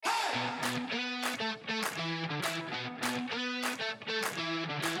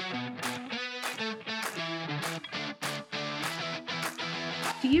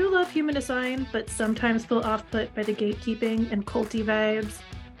Do you love human design, but sometimes feel off-put by the gatekeeping and culty vibes?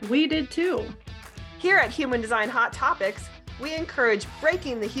 We did too. Here at Human Design Hot Topics, we encourage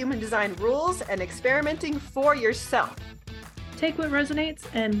breaking the human design rules and experimenting for yourself. Take what resonates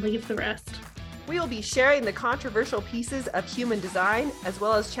and leave the rest. We will be sharing the controversial pieces of human design, as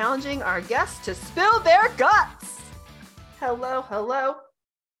well as challenging our guests to spill their guts. Hello, hello.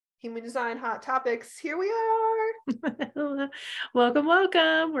 Human Design Hot Topics, here we are. Welcome,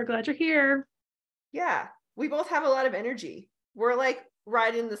 welcome. We're glad you're here. Yeah, we both have a lot of energy. We're like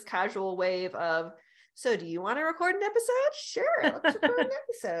riding this casual wave of, so do you want to record an episode? Sure, let's record an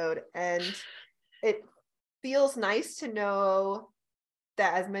episode. And it feels nice to know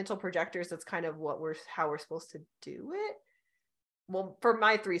that as mental projectors, that's kind of how we're supposed to do it. Well, for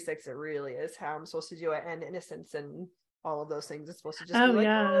my 3/6, it really is how I'm supposed to do it, and innocence and all of those things. It's supposed to just be like,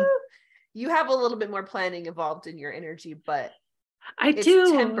 yeah. You have a little bit more planning involved in your energy, but it's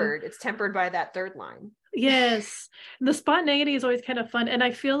do. Tempered. It's tempered by that third line. Yes. The spontaneity is always kind of fun. And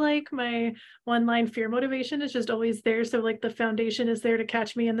I feel like my one line fear motivation is just always there. So like the foundation is there to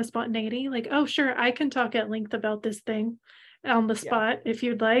catch me in the spontaneity. Like, oh, sure, I can talk at length about this thing on the spot if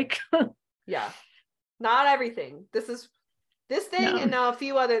you'd like. Yeah. Not everything. This thing and now a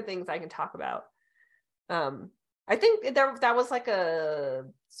few other things I can talk about. I think that was like a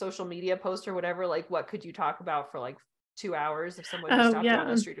social media post or whatever, like what could you talk about for like 2 hours if someone just stopped you on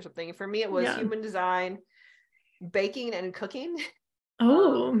the street or something. And for me, it was human design, baking and cooking.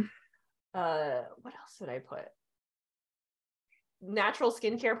 Oh. What else did I put? Natural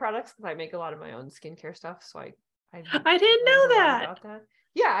skincare products, because I make a lot of my own skincare stuff. So I didn't know that. About that.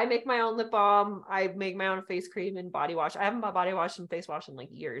 Yeah, I make my own lip balm. I make my own face cream and body wash. I haven't bought body wash and face wash in like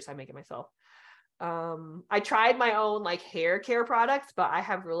years. I make it myself. I tried my own like hair care products, but I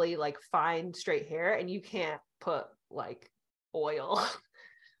have really like fine straight hair, and you can't put like oil.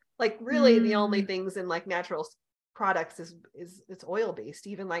 Like really the only things in like natural products is it's oil based.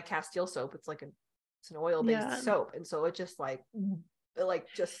 Even like Castile soap, it's an oil based soap, and so it just I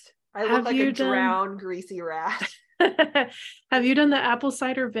look like a drowned greasy rat. Have you done the apple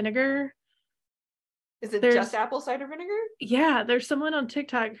cider vinegar? Is it just apple cider vinegar? Yeah, there's someone on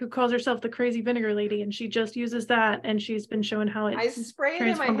TikTok who calls herself the crazy vinegar lady, and she just uses that, and she's been showing how I spray it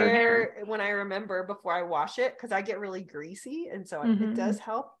in my hair when I remember before I wash it, because I get really greasy, and so it does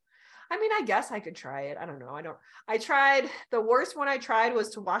help. I mean, I guess I could try it. I don't know. I tried, the worst one I tried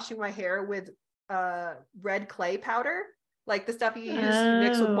was to washing my hair with red clay powder, like the stuff you use to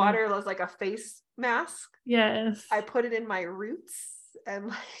mix with water. It was like a face mask. Yes. I put it in my roots and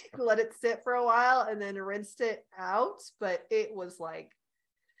like let it sit for a while and then rinsed it out. But it was like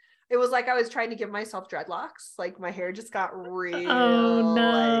I was trying to give myself dreadlocks. Like my hair just got real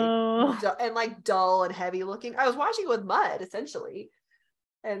like dull and heavy looking. I was washing it with mud essentially,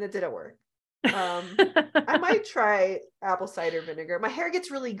 and it didn't work. I might try apple cider vinegar. My hair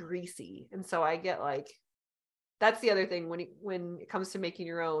gets really greasy, and so I get like, that's the other thing when it comes to making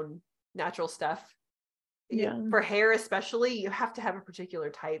your own natural stuff. For hair especially, you have to have a particular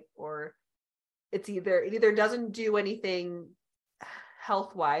type, or it either doesn't do anything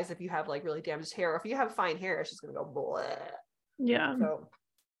health wise if you have like really damaged hair, or if you have fine hair, it's just gonna go bleh. Yeah. So,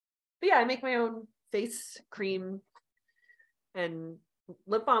 but yeah, I make my own face cream, and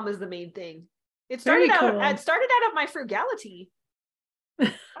lip balm is the main thing. It started out of my frugality.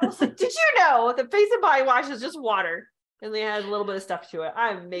 I was like, did you know the face and body wash is just water, and they had a little bit of stuff to it?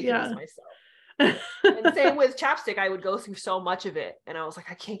 I'm making this myself. And same with chapstick. I would go through so much of it, and I was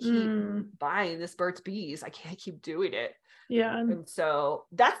like, I can't keep buying this Burt's Bees. I can't keep doing it. Yeah. And so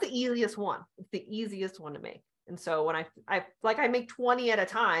that's the easiest one. It's the easiest one to make. And so when I make 20 at a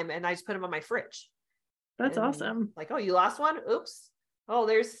time, and I just put them on my fridge. That's awesome. Like, oh, you lost one? Oops. Oh,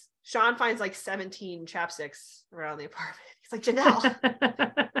 there's Sean finds like 17 chapsticks around the apartment. He's like, Janelle.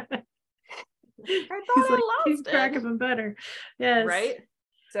 I thought I lost keep track of them better. Yes. Right.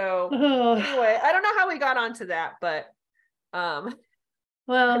 So anyway, I don't know how we got onto that, but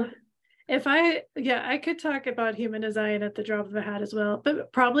well, if I could talk about human design at the drop of a hat as well,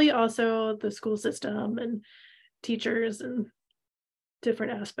 but probably also the school system and teachers and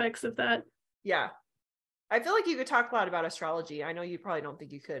different aspects of that. Yeah. I feel like you could talk a lot about astrology. I know you probably don't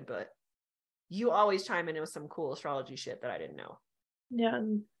think you could, but you always chime in with some cool astrology shit that I didn't know. Yeah.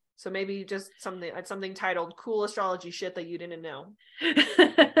 So maybe just something titled "Cool Astrology Shit That You Didn't Know."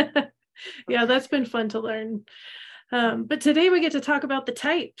 Yeah, that's been fun to learn. But today we get to talk about the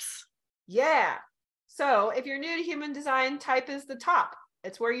types. Yeah. So if you're new to human design, type is the top.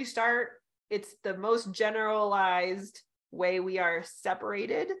 It's where you start. It's the most generalized way we are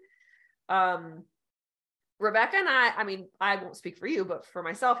separated. Rebecca and I mean, I won't speak for you, but for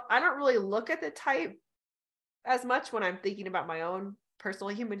myself, I don't really look at the type as much when I'm thinking about my own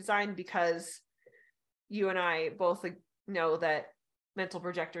personal human design, because you and I both know that mental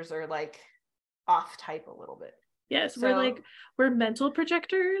projectors are like off type a little bit. Yes, so we're mental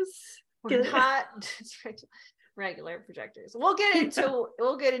projectors. We're not regular projectors. We'll get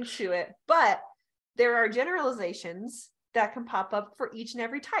into it, but there are generalizations that can pop up for each and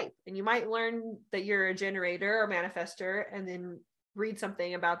every type. And you might learn that you're a generator or manifester and then read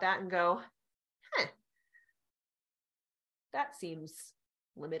something about that and go, that seems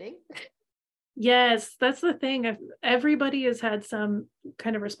limiting. Yes, that's the thing. Everybody has had some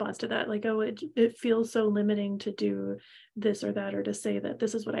kind of response to that. Like, oh, it feels so limiting to do this or that, or to say that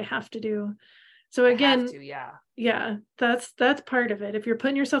this is what I have to do. So again, yeah, that's part of it. If you're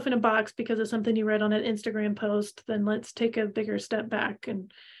putting yourself in a box because of something you read on an Instagram post, then let's take a bigger step back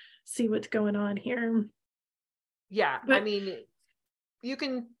and see what's going on here. Yeah, but, I mean, you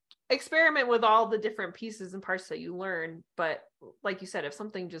can experiment with all the different pieces and parts that you learn, but like you said, if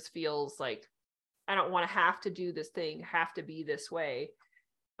something just feels like, I don't want to have to do this thing, have to be this way,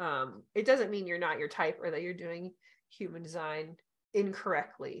 it doesn't mean you're not your type or that you're doing human design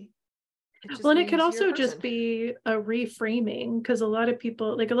incorrectly. Well, and it could also just be a reframing, because a lot of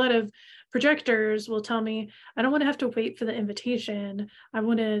people, like a lot of projectors will tell me, I don't want to have to wait for the invitation. I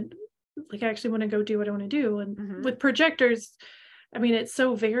actually want to go do what I want to do. And with projectors, I mean, it's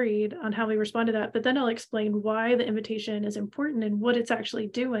so varied on how we respond to that, but then I'll explain why the invitation is important and what it's actually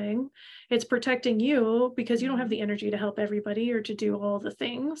doing. It's protecting you because you don't have the energy to help everybody or to do all the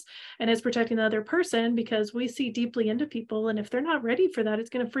things. And it's protecting the other person because we see deeply into people. And if they're not ready for that, it's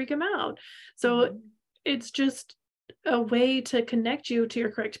going to freak them out. So it's just a way to connect you to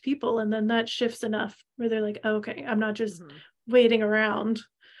your correct people. And then that shifts enough where they're like, oh, okay, I'm not just waiting around.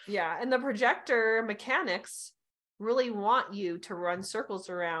 Yeah. And the projector mechanics really want you to run circles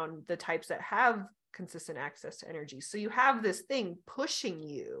around the types that have consistent access to energy. So you have this thing pushing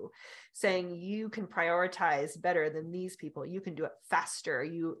you, saying you can prioritize better than these people. You can do it faster.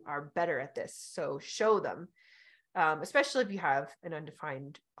 You are better at this. So show them, especially if you have an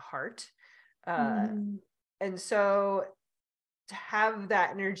undefined heart. And so to have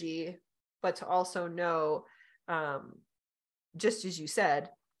that energy, but to also know, just as you said,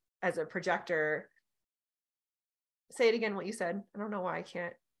 as a projector, say it again, what you said. I don't know why I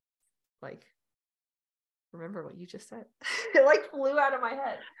can't remember what you just said. It flew out of my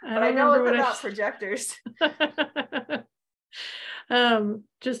head. But I know it's about projectors.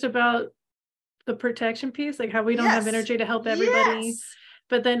 Just about the protection piece, like how we don't have energy to help everybody.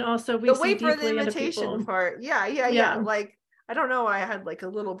 But then also we see deeply into people. The wait for the invitation part. Yeah. Like, I don't know why I had a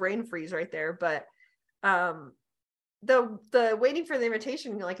little brain freeze right there, but the waiting for the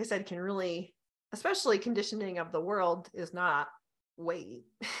invitation, like I said, can really, especially conditioning of the world, is not wait.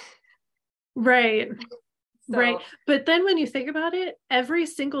 Right. Right. But then when you think about it, every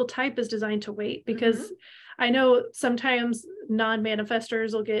single type is designed to wait, because I know sometimes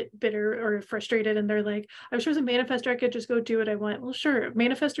non-manifestors will get bitter or frustrated and they're like, I wish I was a manifestor, I could just go do what I want. Well, sure,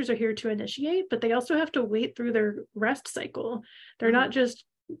 manifestors are here to initiate, but they also have to wait through their rest cycle. They're not just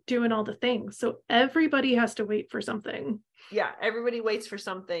doing all the things. So everybody has to wait for something. Yeah, everybody waits for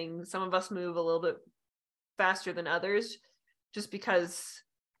something. Some of us move a little bit faster than others just because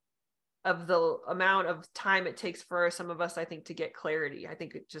of the amount of time it takes for some of us, I think, to get clarity. I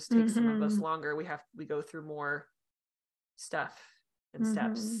think it just takes some of us longer. We go through more stuff and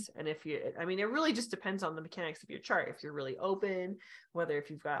steps. And it really just depends on the mechanics of your chart. If you're really open, if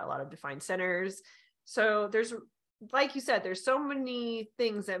you've got a lot of defined centers. So there's, like you said, there's so many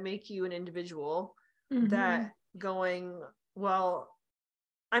things that make you an individual that going, well,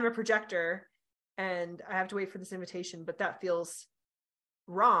 I'm a projector and I have to wait for this invitation, but that feels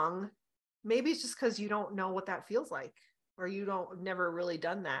wrong. Maybe it's just because you don't know what that feels like, or never really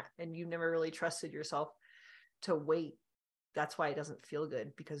done that, and you never really trusted yourself to wait. That's why it doesn't feel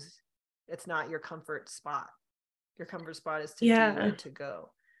good, because it's not your comfort spot. Your comfort spot is to do and to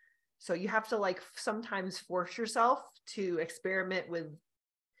go. So you have to sometimes force yourself to experiment with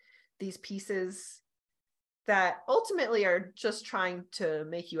these pieces that ultimately are just trying to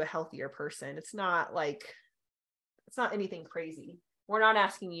make you a healthier person. It's not anything crazy. We're not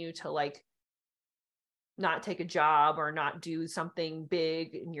asking you to not take a job or not do something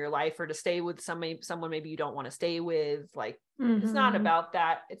big in your life, or to stay with someone maybe you don't want to stay with. It's not about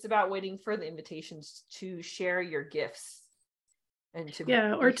that. It's about waiting for the invitations to share your gifts and to be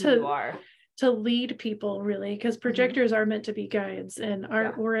who you are. To lead people, really, because projectors are meant to be guides, and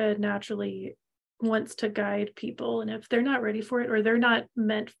our aura naturally wants to guide people. And if they're not ready for it, or they're not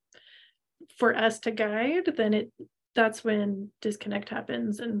meant, for us to guide, then that's when disconnect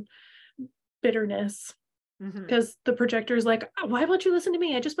happens and bitterness. Because the projector is like, why won't you listen to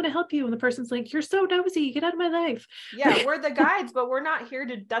me? I just want to help you. And the person's like, you're so nosy. Get out of my life. Yeah, we're the guides, but we're not here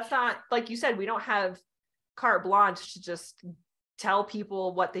to, that's not, like you said, we don't have carte blanche to just tell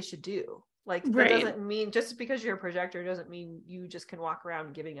people what they should do. Like, that doesn't mean, just because you're a projector doesn't mean you just can walk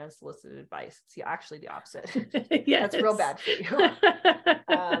around giving unsolicited advice. It's actually the opposite. Yes. That's real bad for you.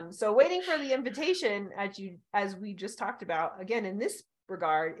 So waiting for the invitation, as we just talked about, again, in this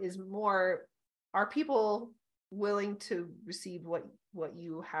regard, is more, are people willing to receive what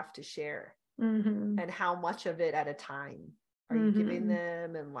you have to share, and how much of it at a time are you giving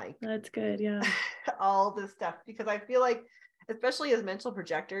them, and like, that's good. Yeah. all this stuff, because I feel like, especially as mental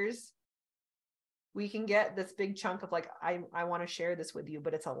projectors, we can get this big chunk of like, I want to share this with you,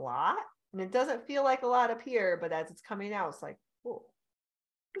 but it's a lot, and it doesn't feel like a lot up here, but as it's coming out, it's like, oh,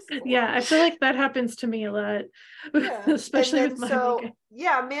 yeah, I feel like that happens to me a lot. Yeah. Especially with my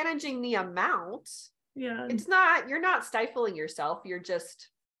yeah, managing the amount. Yeah, it's not, you're not stifling yourself, you're just,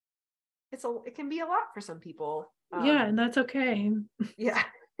 it can be a lot for some people. Yeah, and that's okay. Yeah.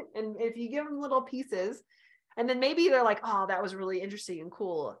 And if you give them little pieces, and then maybe they're like, oh, that was really interesting and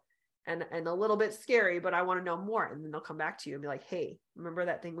cool and a little bit scary, but I want to know more. And then they'll come back to you and be like, hey, remember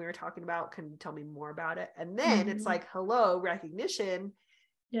that thing we were talking about? Can you tell me more about it? And then it's like, hello, recognition.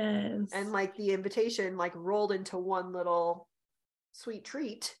 Yes. And like the invitation, like rolled into one little sweet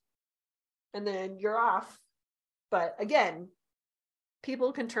treat, and then you're off. But again,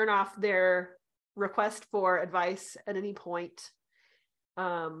 people can turn off their request for advice at any point.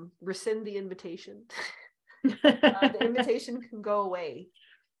 Rescind the invitation. The invitation can go away.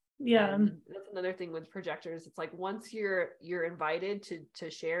 Yeah. And that's another thing with projectors. It's like, once you're invited to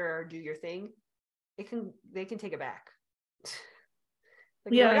share or do your thing, they can take it back.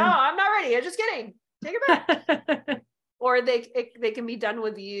 Like, oh, I'm not ready. I'm just kidding. Take it back. Or they can be done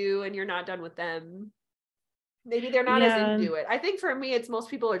with you and you're not done with them. Maybe they're not as into it. I think for me, it's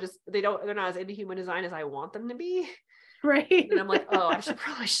most people are just, they're not as into human design as I want them to be. Right. And I'm like, oh, I should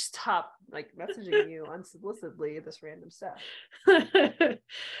probably stop like messaging you unsolicitedly this random stuff.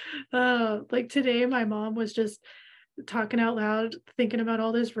 Like today, my mom was just talking out loud, thinking about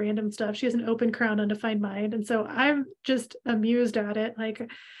all this random stuff. She has an open crown, undefined mind. And so I'm just amused at it.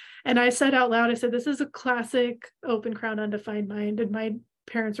 Like, and I said out loud, I said, this is a classic open crown, undefined mind. And my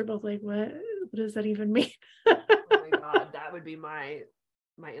parents were both like, what does that even mean? Oh my God, that would be my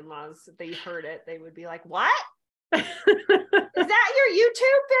in-laws. If they heard it, they would be like, what? Is that your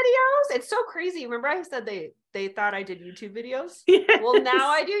YouTube videos? It's so crazy. Remember I said they thought I did YouTube videos? Yes. Well, now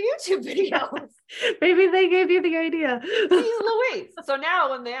I do YouTube videos. Maybe they gave you the idea. Jeez Louise. So now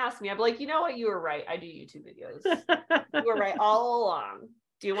when they ask me, I'm like, you know what? You were right. I do YouTube videos. You were right all along.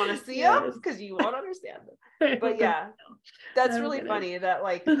 Do you want to see them? Because you won't understand them. But yeah, that's really funny that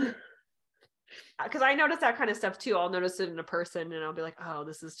like, because I notice that kind of stuff too. I'll notice it in a person and I'll be like, oh,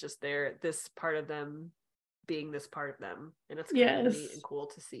 this is just this part of them being this part of them. And it's kind of neat and cool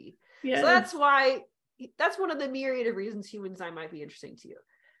to see. So that's one of the myriad of reasons human design might be interesting to you.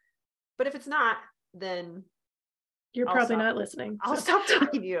 But if it's not, then you're probably not listening. I'll stop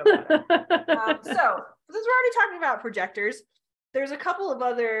talking to you about it. So since we're already talking about projectors, there's a couple of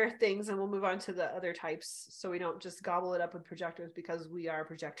other things, and we'll move on to the other types so we don't just gobble it up with projectors, because we are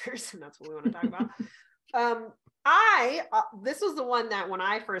projectors and that's what we want to talk about. This was the one that when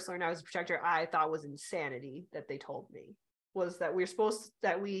I first learned I was a projector, I thought was insanity that they told me, was that we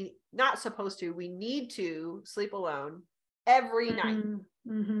need to sleep alone every night.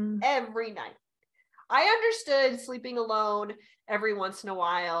 Every night. I understood sleeping alone every once in a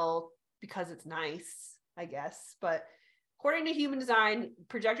while because it's nice, I guess, but according to human design,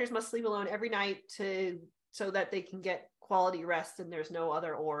 projectors must sleep alone every night so that they can get quality rest and there's no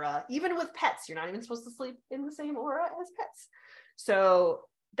other aura. Even with pets, you're not even supposed to sleep in the same aura as pets. So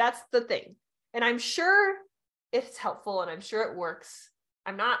that's the thing. And I'm sure it's helpful and I'm sure it works.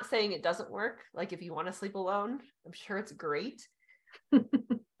 I'm not saying it doesn't work. Like if you want to sleep alone, I'm sure it's great.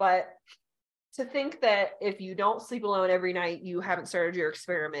 But to think that if you don't sleep alone every night, you haven't started your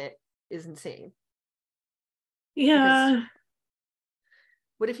experiment is insane. Yeah. Because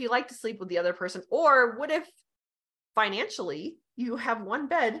what if you like to sleep with the other person? Or what if financially you have one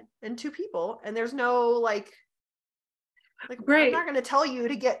bed and two people and there's no like right. I'm not going to tell you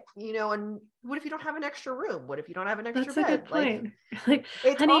to get, and what if you don't have an extra room? What if you don't have an extra bed? A good point. Like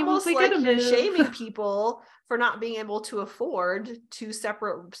it's honey, almost like you're shaming people for not being able to afford two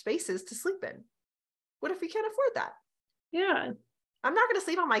separate spaces to sleep in. What if you can't afford that? Yeah. I'm not going to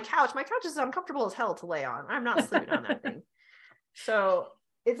sleep on my couch. My couch is uncomfortable as hell to lay on. I'm not sleeping on that thing. So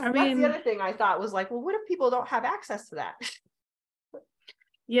That's the other thing I thought was like, well, what if people don't have access to that?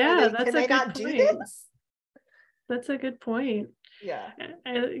 Yeah, can they not do this? That's a good point. Yeah.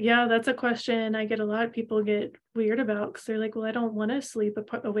 Yeah, that's a question I get a lot. People get weird about because they're like, well, I don't want to sleep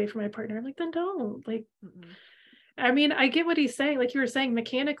away from my partner. I'm like, then don't. Like, I mean, I get what he's saying. Like you were saying,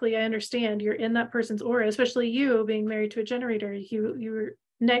 mechanically, I understand you're in that person's aura, especially you being married to a generator. You're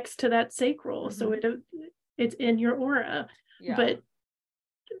next to that sacral, so it's in your aura. Yeah. But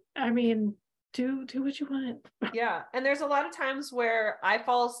I mean, do what you want. Yeah, and there's a lot of times where I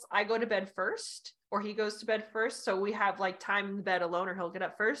go to bed first, or he goes to bed first, so we have like time in bed alone, or he'll get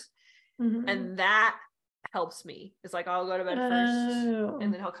up first, and that helps me. It's like I'll go to bed first,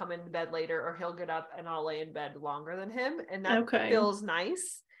 and then he'll come into bed later, or he'll get up and I'll lay in bed longer than him, and that feels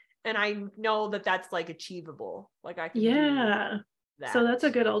nice. And I know that that's like achievable. Like I can do that. So that's a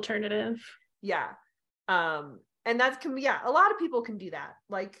good alternative. Yeah. And that can be, a lot of people can do that.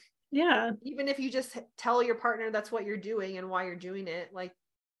 Like, yeah, even if you just tell your partner that's what you're doing and why you're doing it, like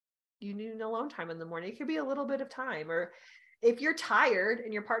you need an alone time in the morning. It could be a little bit of time. Or if you're tired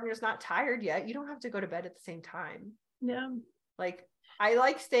and your partner's not tired yet, you don't have to go to bed at the same time. Yeah. Like I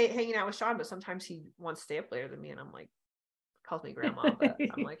like hanging out with Sean, but sometimes he wants to stay up later than me, and I'm like, calls me grandma, but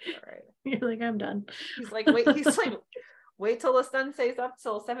I'm like, all right. You're like, I'm done. He's like, wait till the sun stays up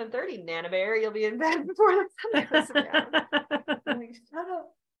till 7:30, Nana Bear. You'll be in bed before the sun goes down. I'm like, shut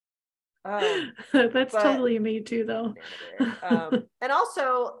up. That's totally me too, though. And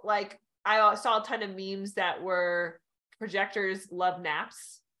also, like, I saw a ton of memes that were projectors love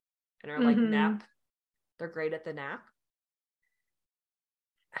naps and are like they're great at the nap.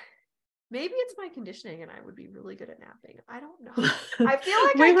 Maybe it's my conditioning and I would be really good at napping. I don't know. I feel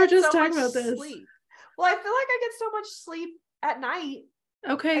like we were just talking about this. Sleep. Well, I feel like I get so much sleep at night.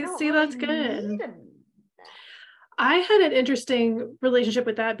 Okay, see, that's good. I had an interesting relationship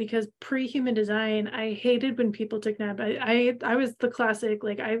with that because pre-human design, I hated when people took nap. I was the classic,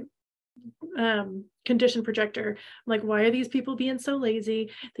 like conditioned projector. Like, why are these people being so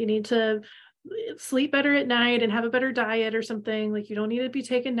lazy? They need to sleep better at night and have a better diet or something. Like, you don't need to be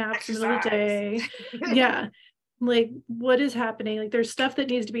taking naps in the middle of the day. Yeah. Like, what is happening? Like, there's stuff that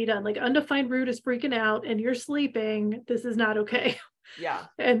needs to be done. Like, undefined root is freaking out and you're sleeping. This is not okay. Yeah.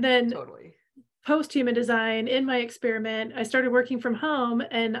 And then totally. Post-human design, in my experiment, I started working from home,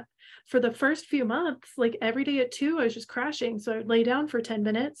 and for the first few months, like every day at 2, I was just crashing. So I'd lay down for 10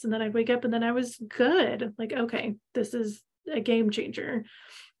 minutes and then I'd wake up and then I was good. Like, okay, this is a game changer.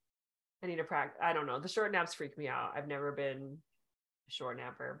 I need to practice. I don't know. The short naps freak me out. I've never been a short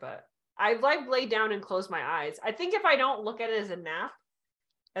napper, but I like lay down and close my eyes. I think if I don't look at it as a nap,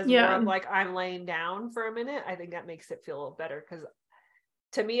 as more of like I'm laying down for a minute, I think that makes it feel better. Because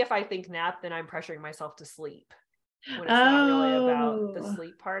to me, if I think nap, then I'm pressuring myself to sleep when it's not really about the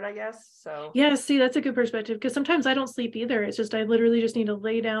sleep part, I guess. So yeah, see, that's a good perspective, because sometimes I don't sleep either. It's just I literally just need to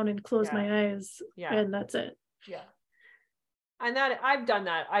lay down and close my eyes, and that's it. Yeah. And that I've done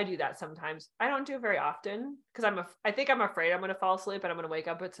that. I do that sometimes. I don't do it very often because I think I'm afraid I'm going to fall asleep and I'm going to wake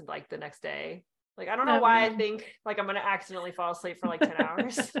up. It's like the next day. Like, I don't know why I think like I'm going to accidentally fall asleep for like 10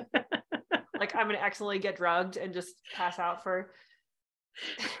 hours. Like I'm going to accidentally get drugged and just pass out for,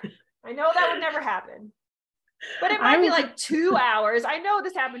 I know that would never happen, but it might be like 2 hours. I know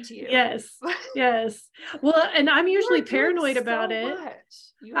this happened to you. Yes. Yes. Well, and I'm usually paranoid about it.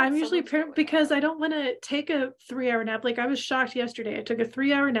 I'm usually because I don't want to take a 3-hour nap. Like, I was shocked yesterday. I took a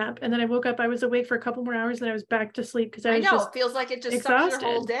 3-hour nap and then I woke up. I was awake for a couple more hours and then I was back to sleep because I was just it feels like it just sucks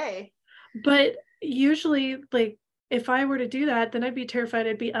your whole day. But usually, like, if I were to do that, then I'd be terrified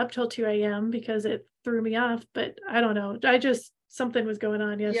I'd be up till 2 a.m. because it threw me off. But I don't know. Something was going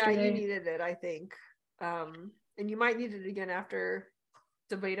on yesterday. Yeah, you needed it, I think. And you might need it again after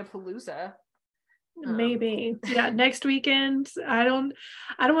Debate-a-Palooza. Maybe. Yeah, next weekend. I don't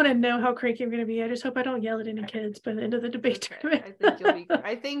want to know how cranky I'm going to be. I just hope I don't yell at any kids by the end of the debate tournament. I think you'll be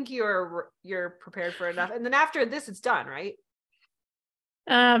I think you're prepared for enough. And then after this it's done, right?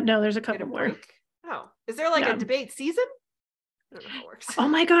 No, there's a couple more. Oh, is there like a debate season? I don't know how it works. Oh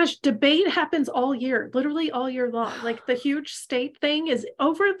my gosh, debate happens all year, literally all year long. Like, the huge state thing is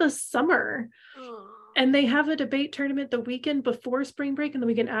over the summer. And they have a debate tournament the weekend before spring break and the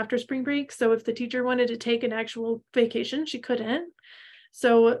weekend after spring break. So if the teacher wanted to take an actual vacation, she couldn't.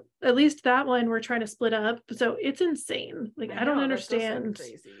 So at least that one we're trying to split up. So it's insane. Like, I don't understand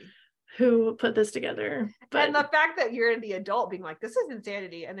who put this together. But and the fact that you're the adult being like, this is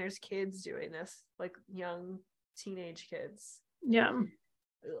insanity, and there's kids doing this, like young teenage kids. Yeah.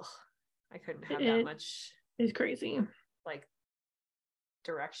 Ugh, I couldn't have that much. It's crazy. Like,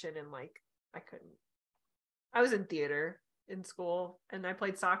 direction, and like I couldn't. I was in theater in school, and I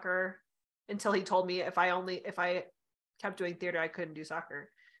played soccer until he told me if I kept doing theater, I couldn't do soccer,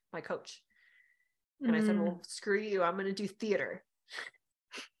 my coach. And I said, well, screw you, I'm going to do theater.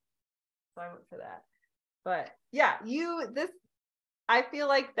 So I went for that. But yeah, I feel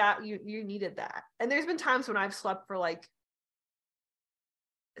like that you needed that. And there's been times when I've slept for like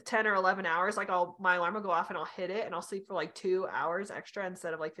 10 or 11 hours. Like my alarm will go off and I'll hit it and I'll sleep for like 2 hours extra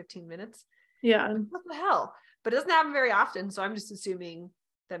instead of like 15 minutes. Yeah. Like, what the hell? But it doesn't happen very often. So I'm just assuming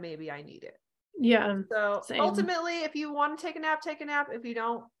that maybe I need it. Yeah. So same. Ultimately, if you want to take a nap, take a nap. If you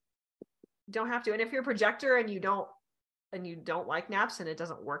don't have to. And if you're a projector and you don't like naps and it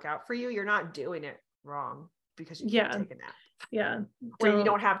doesn't work out for you, you're not doing it wrong because you can't take a nap. Yeah. Or you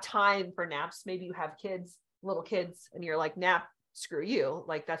don't have time for naps. Maybe you have little kids, and you're like, nap, screw you.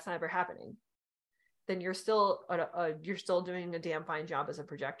 Like, that's never happening. Then you're still doing a damn fine job as a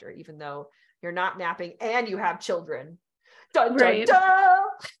projector, even though you're not napping and you have children. Dun, dun, dun!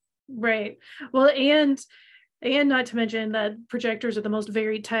 Right. Well, and not to mention that projectors are the most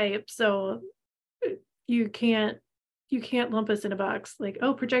varied type. So you can't lump us in a box like,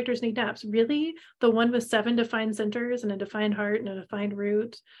 oh, projectors need naps. Really? The one with 7 defined centers and a defined heart and a defined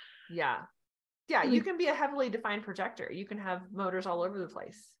root? Yeah. Yeah. You can be a heavily defined projector. You can have motors all over the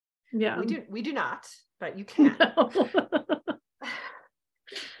place. Yeah. We do not, but you can. No.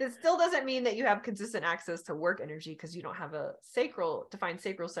 It still doesn't mean that you have consistent access to work energy because you don't have a defined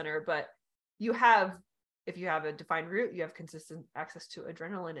sacral center, but if you have a defined root, you have consistent access to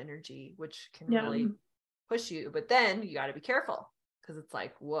adrenaline energy, which can really push you. But then you got to be careful because it's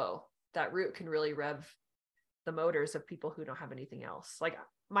like, whoa, that root can really rev the motors of people who don't have anything else. Like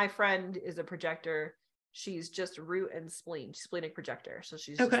my friend is a projector. She's just root and spleen, splenic projector. So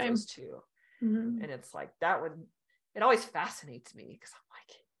she's just those two. And it's like, it always fascinates me because I'm like,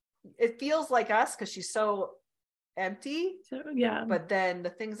 it feels like us because she's so empty. So, yeah. But then the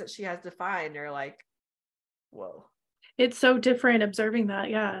things that she has defined are like, whoa. It's so different observing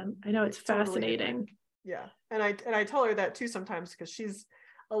that. Yeah. I know it's fascinating. Totally, yeah. And I tell her that too sometimes because she's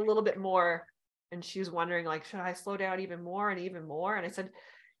a little bit more, and she's wondering like, should I slow down even more and even more? And I said,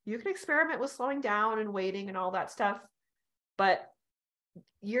 you can experiment with slowing down and waiting and all that stuff, but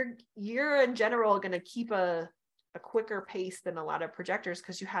you're in general going to keep a quicker pace than a lot of projectors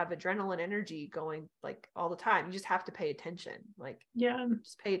because you have adrenaline energy going like all the time. You just have to pay attention. Like, yeah,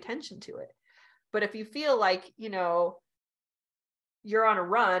 just pay attention to it. But if you feel like, you're on a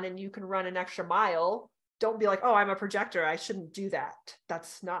run and you can run an extra mile, don't be like, oh, I'm a projector, I shouldn't do that.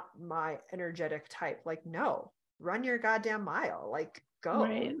 That's not my energetic type. Like, no, run your goddamn mile. Like, go.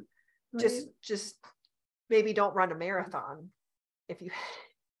 Right. Just maybe don't run a marathon if you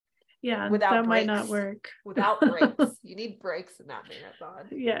without that breaks, might not work. Without breaks. You need breaks in that marathon.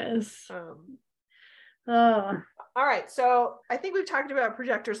 Yes. All right. So I think we've talked about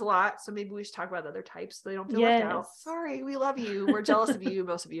projectors a lot. So maybe we should talk about the other types so they don't feel left out. Sorry, we love you. We're jealous of you,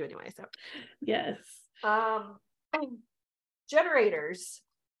 most of you anyway. So yes. Generators.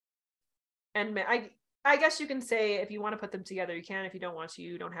 And I guess you can say if you want to put them together, you can. If you don't want to,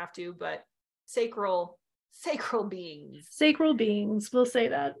 you don't have to. But sacral beings. Sacral beings. We'll say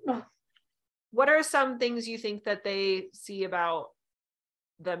that. Oh. What are some things you think that they see about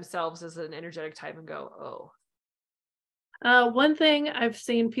themselves as an energetic type and go, oh? One thing I've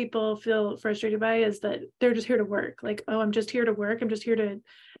seen people feel frustrated by is that they're just here to work. Like, oh, I'm just here to work. I'm just here to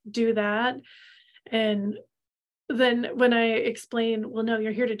do that. And then when I explain, well, no,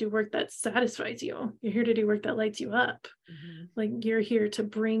 you're here to do work that satisfies you. You're here to do work that lights you up. Mm-hmm. Like, you're here to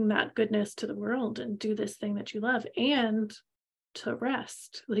bring that goodness to the world and do this thing that you love and to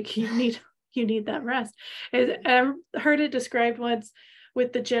rest. Like, you need that rest. I've heard it described once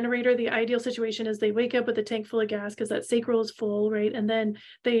with the generator. The ideal situation is they wake up with a tank full of gas because that sacral is full, right? And then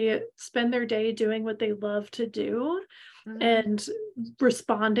they spend their day doing what they love to do. Mm-hmm. And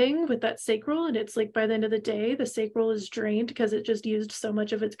responding with that sacral, and it's like by the end of the day the sacral is drained because it just used so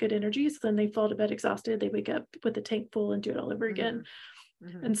much of its good energy. So then they fall to bed exhausted. They wake up with the tank full and do it all over again.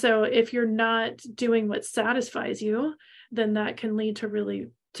 Mm-hmm. And so if you're not doing what satisfies you, then that can lead to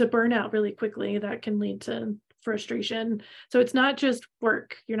burnout really quickly. That can lead to frustration. So it's not just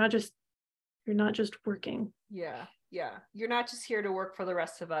work. You're not just working. Yeah you're not just here to work for the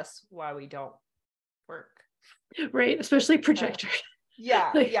rest of us while we don't work. Right, especially projectors.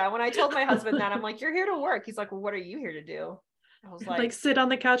 Yeah. When I told my husband that, I'm like, you're here to work. He's like, well, what are you here to do? I was like sit on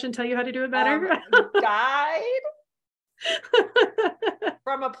the couch and tell you how to do it better. Guide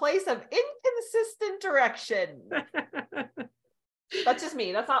from a place of inconsistent direction. That's just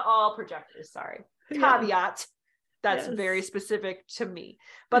me. That's not all projectors. Sorry. Caveat. That's very specific to me.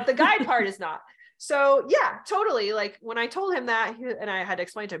 But the guide part is not. So yeah, totally. Like when I told him that, and I had to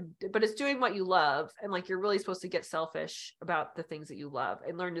explain to him, but it's doing what you love. And like, you're really supposed to get selfish about the things that you love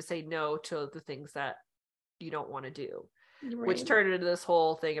and learn to say no to the things that you don't want to do, which turned into this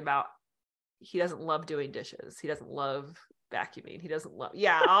whole thing about he doesn't love doing dishes. He doesn't love vacuuming. He doesn't love,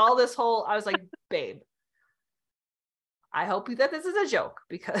 all this whole, I was like, babe, I hope that this is a joke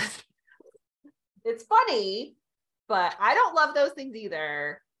because it's funny, but I don't love those things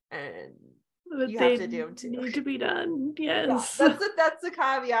either. And but you have to do them too. Need to be done. Yes. Yeah, that's the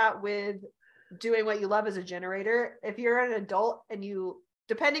caveat with doing what you love as a generator. If you're an adult and you,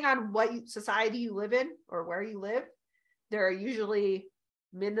 depending on what society you live in or where you live, there are usually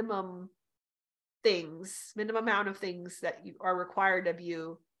minimum amount of things that you are required of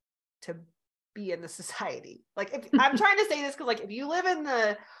you to be in the society. Like if I'm trying to say this because like if you live in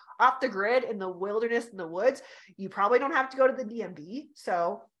the off the grid in the wilderness in the woods, you probably don't have to go to the DMV.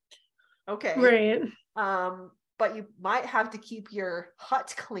 So okay. Right. But you might have to keep your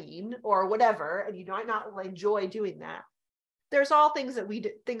hut clean or whatever, and you might not enjoy doing that. There's all things that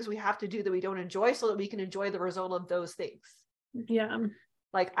things we have to do that we don't enjoy so that we can enjoy the result of those things. Yeah.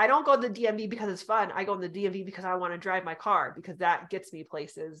 Like I don't go to the DMV because it's fun. I go to the DMV because I want to drive my car because that gets me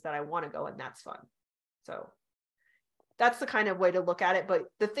places that I want to go and that's fun. So that's the kind of way to look at it. But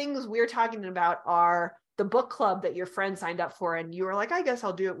the things we're talking about are the book club that your friend signed up for and you were like, I guess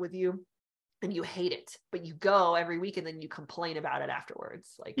I'll do it with you. And you hate it, but you go every week and then you complain about it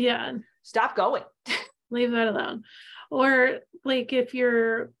afterwards. Like, yeah, stop going. Leave that alone. Or like if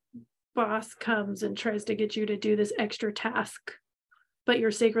your boss comes and tries to get you to do this extra task, but your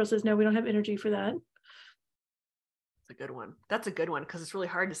sacral says, no, we don't have energy for that. That's a good one. That's a good one. Cause it's really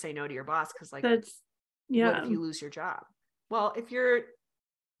hard to say no to your boss. Cause like, what if you lose your job? Well, if you're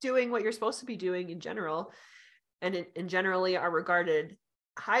doing what you're supposed to be doing in general, and generally are regarded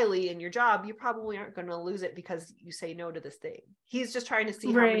highly in your job, you probably aren't going to lose it because you say no to this thing. He's just trying to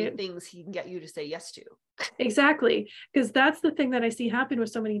see how many things he can get you to say yes to. Exactly. Because that's the thing that I see happen with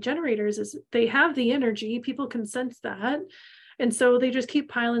so many generators is they have the energy, people can sense that. And so they just keep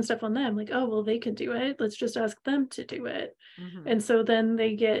piling stuff on them like, oh, well, they can do it. Let's just ask them to do it. Mm-hmm. And so then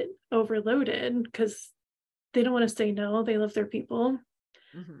they get overloaded because they don't want to say no. They love their people.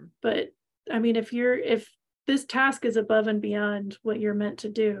 Mm-hmm. But I mean, if this task is above and beyond what you're meant to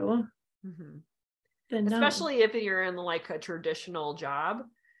do, mm-hmm. then especially if you're in like a traditional job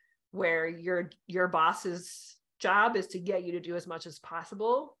where your boss's job is to get you to do as much as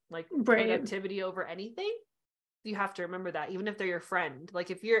possible, like productivity over anything. You have to remember that even if they're your friend, like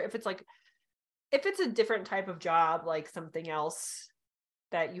if it's a different type of job, like something else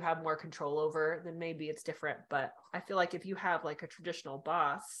that you have more control over, then maybe it's different. But I feel like if you have like a traditional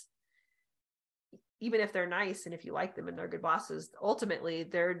boss, even if they're nice and if you like them and they're good bosses, ultimately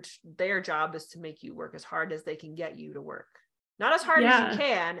their job is to make you work as hard as they can get you to work. Not as hard as you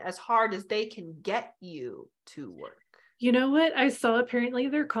can, as hard as they can get you to work. You know what? I saw apparently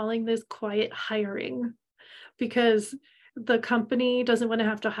they're calling this quiet hiring because the company doesn't want to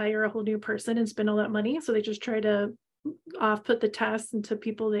have to hire a whole new person and spend all that money. So they just try to put the tasks into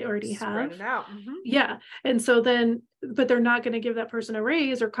people they already have. Spread it out. Mm-hmm. Yeah. And so then, but they're not going to give that person a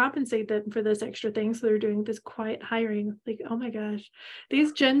raise or compensate them for this extra thing. So they're doing this quiet hiring. Like, oh my gosh,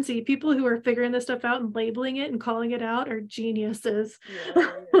 these Gen Z people who are figuring this stuff out and labeling it and calling it out are geniuses.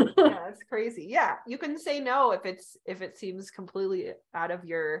 Yeah, it's crazy. Yeah. You can say no if it seems completely out of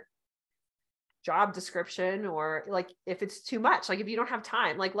your job description, or like if it's too much, like if you don't have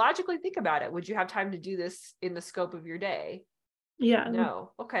time, like logically think about it. Would you have time to do this in the scope of your day? Yeah.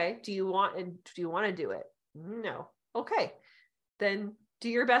 No. Okay. Do you want to do it? No. Okay. Then do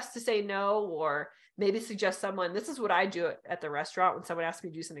your best to say no, or maybe suggest someone. This is what I do at the restaurant when someone asks me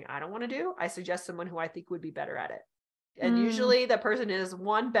to do something I don't want to do. I suggest someone who I think would be better at it. And usually that person is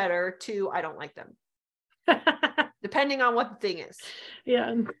 1, better, 2, I don't like them. Depending on what the thing is.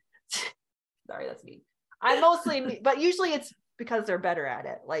 Yeah. Sorry, that's me. I mostly, but usually it's because they're better at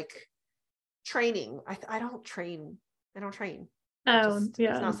it. Like training. I don't train. Oh,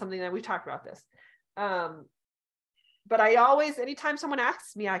 yeah. It's not something that we talked about this. But I always, anytime someone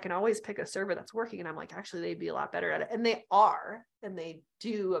asks me, I can always pick a server that's working. And I'm like, actually, they'd be a lot better at it. And they are, and they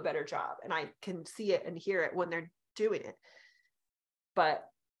do a better job. And I can see it and hear it when they're doing it. But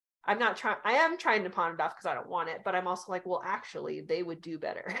I am trying to pawn it off because I don't want it, but I'm also like, well, actually they would do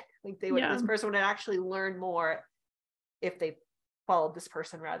better. Like this person would actually learn more if they followed this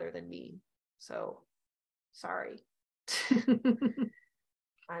person rather than me. So sorry.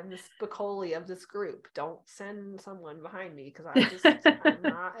 I'm the Spicoli of this group. Don't send someone behind me because I'm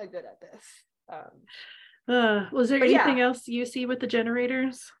not good at this. Was there anything else you see with the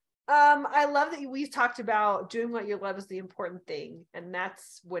generators? I love that we talked about doing what you love is the important thing. And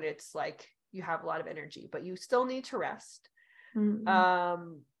that's when it's like you have a lot of energy, but you still need to rest. I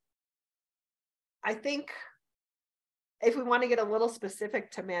think if we want to get a little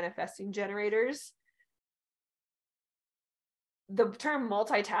specific to manifesting generators, the term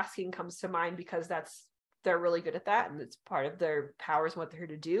multitasking comes to mind because they're really good at that, and it's part of their powers and what they're here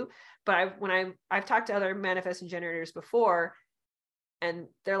to do. But I've talked to other manifesting generators before, and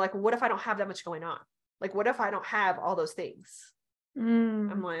they're like, well, what if I don't have that much going on? Like, what if I don't have all those things?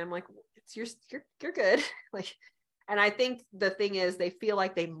 I'm like, it's you're good. Like, and I think the thing is, they feel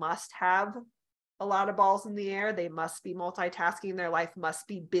like they must have a lot of balls in the air. They must be multitasking. Their life must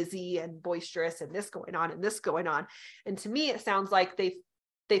be busy and boisterous and this going on and this going on. And to me, it sounds like they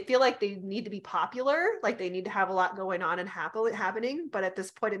feel like they need to be popular, like they need to have a lot going on and happening. But at this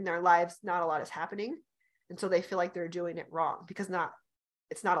point in their lives, not a lot is happening. And so they feel like they're doing it wrong because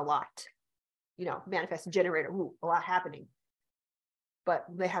it's not a lot, manifesting generator, a lot happening, but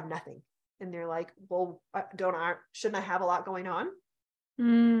they have nothing. And they're like, well, shouldn't I have a lot going on?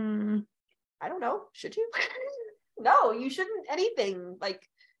 I don't know. Should you? No, you shouldn't. Anything. Like,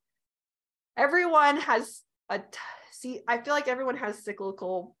 everyone has I feel like everyone has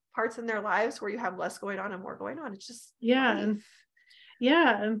cyclical parts in their lives where you have less going on and more going on. It's just life.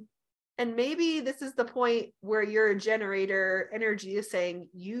 Yeah. And maybe this is the point where your generator energy is saying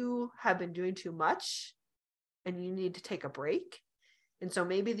you have been doing too much and you need to take a break. And so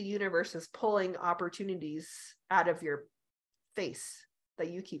maybe the universe is pulling opportunities out of your face that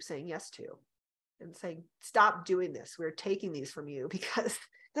you keep saying yes to and saying, stop doing this. We're taking these from you. Because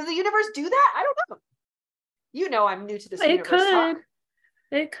does the universe do that? I don't know. I'm new to this universe talk.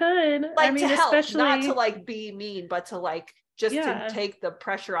 It could. Like, to help, especially not to like be mean, but to like just to take the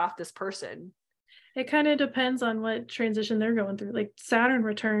pressure off this person. It kind of depends on what transition they're going through. Like, Saturn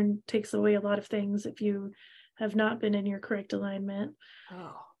return takes away a lot of things if you have not been in your correct alignment.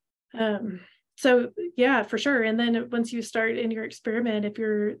 So yeah, for sure. And then once you start in your experiment, if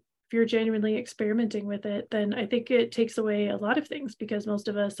you're genuinely experimenting with it, then I think it takes away a lot of things, because most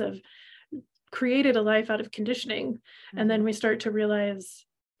of us have created a life out of conditioning. And then we start to realize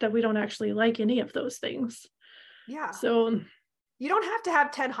that we don't actually like any of those things. Yeah. So you don't have to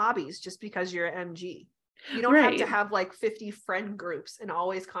have 10 hobbies just because you're an MG. You don't have to have like 50 friend groups and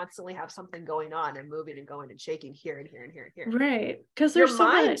always constantly have something going on and moving and going and shaking here and here and here and here. Right. Because there's your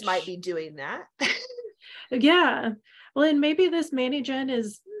mind might be doing that. Yeah. Well, and maybe this Mani-Gen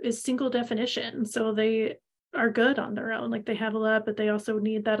is single definition. So they are good on their own. Like, they have a lot, but they also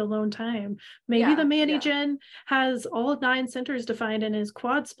need that alone time. Maybe the Mani-Gen has all 9 centers defined and is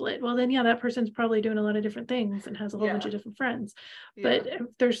quad split. Well, then, that person's probably doing a lot of different things and has a whole bunch of different friends. But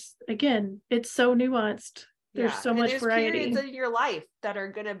there's, again, it's so nuanced. There's so much variety. Periods in your life that are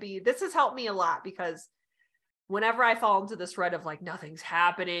going to be, this has helped me a lot, because whenever I fall into this rut of like, nothing's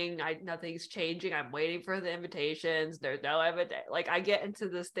happening, nothing's changing, I'm waiting for the invitations, there's no evidence, like I get into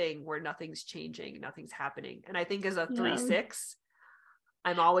this thing where nothing's changing, nothing's happening. And I think as a 3/6,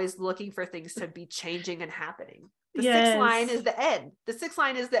 I'm always looking for things to be changing and happening. The 6th line is the end. The 6th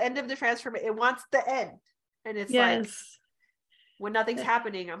line is the end of the transformation. It wants the end. And it's like, when nothing's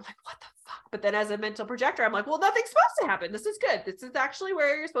happening, I'm like, what the fuck? But then as a mental projector, I'm like, well, nothing's supposed to happen. This is good. This is actually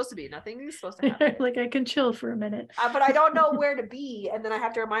where you're supposed to be. Nothing is supposed to happen. Like, I can chill for a minute. But I don't know where to be. And then I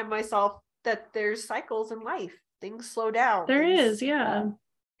have to remind myself that there's cycles in life. Things slow down. There is.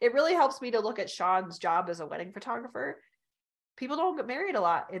 It really helps me to look at Sean's job as a wedding photographer. People don't get married a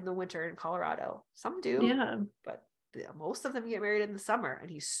lot in the winter in Colorado. Some do. But most of them get married in the summer, and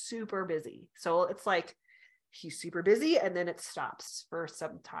he's super busy. So it's like, he's super busy and then it stops for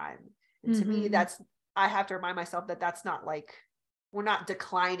some time. And to me, I have to remind myself that that's not like, we're not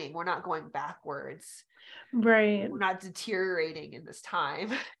declining. We're not going backwards. Right. We're not deteriorating in this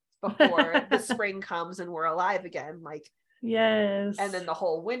time before the spring comes and we're alive again. Like, and then the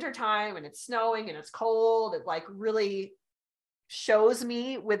whole winter time and it's snowing and it's cold. It like really shows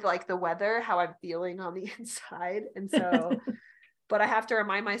me with like the weather, how I'm feeling on the inside. And so, but I have to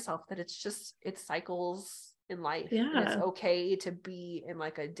remind myself that it's cycles in life. And it's okay to be in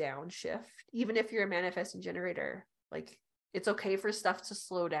like a downshift, even if you're a manifesting generator. Like, it's okay for stuff to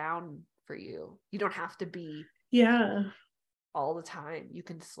slow down for you. You don't have to be all the time. You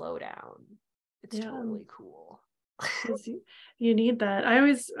can slow down. It's totally cool. You need that.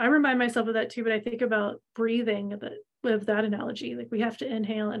 I remind myself of that too, but I think about breathing with that analogy. Like, we have to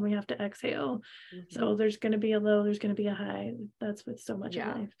inhale and we have to exhale. So there's going to be a low, there's going to be a high. That's with so much in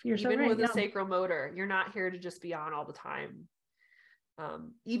life. You're even so right. With the sacral motor, you're not here to just be on all the time.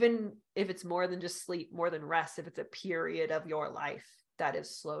 Even if it's more than just sleep, more than rest, if it's a period of your life, that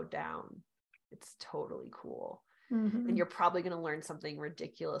is slowed down, it's totally cool. Mm-hmm. And you're probably going to learn something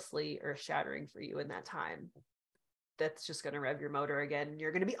ridiculously earth shattering for you in that time. That's just going to rev your motor again. And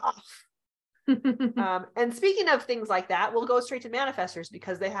you're going to be off. And speaking of things like that, we'll go straight to manifestors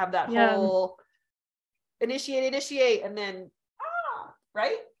because they have that whole initiate, and then,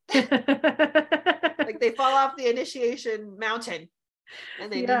 right? Like they fall off the initiation mountain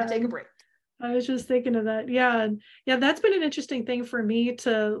and they need to take a break. I was just thinking of that. Yeah. That's been an interesting thing for me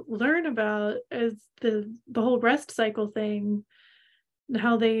to learn about, is the whole rest cycle thing, and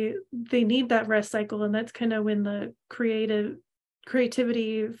how they need that rest cycle. And that's kind of when the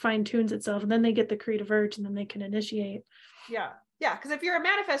creativity fine tunes itself, and then they get the creative urge, and then they can initiate. Yeah. Because if you're a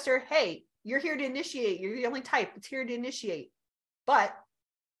manifestor, hey, you're here to initiate. You're the only type that's here to initiate, but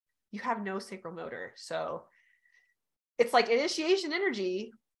you have no sacral motor. So it's like initiation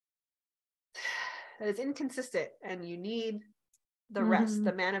energy that is inconsistent, and you need the rest,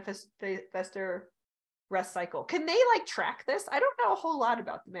 the manifestor rest cycle. Can they like track this? I don't know a whole lot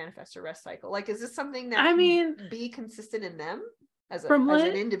about the manifestor rest cycle. Like, is this something that can be consistent in them as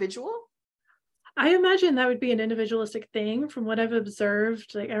an individual? I imagine that would be an individualistic thing. From what I've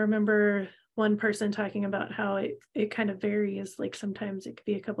observed, like I remember one person talking about how it kind of varies. Like sometimes it could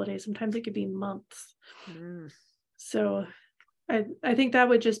be a couple of days, sometimes it could be months. So I think that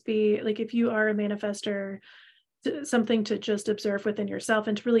would just be like, if you are a manifestor, something to just observe within yourself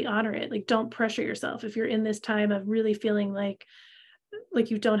and to really honor it. Like, don't pressure yourself. If you're in this time of really feeling like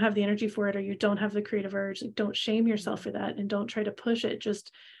you don't have the energy for it, or you don't have the creative urge, like, don't shame yourself for that, and don't try to push it.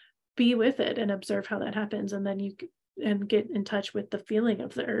 Just be with it and observe how that happens. And then and get in touch with the feeling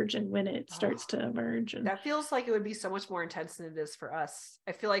of the urge and when it starts to emerge. And that feels like it would be so much more intense than it is for us.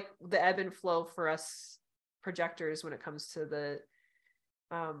 I feel like the ebb and flow for us projectors, when it comes to the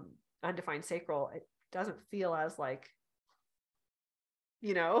undefined sacral, it doesn't feel as like,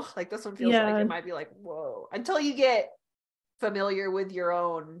 like this one feels like it might be like, whoa, until you get familiar with your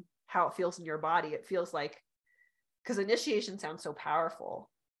own, how it feels in your body. It feels like, because initiation sounds so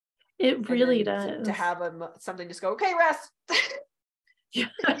powerful. It really does. To have something just go, okay, rest. You're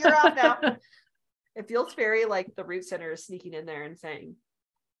off now. It feels very like the root center is sneaking in there and saying,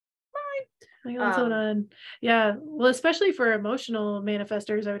 bye. Like, hold on. Yeah. Well, especially for emotional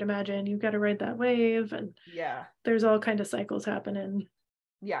manifestors, I would imagine you've got to ride that wave, and there's all kinds of cycles happening.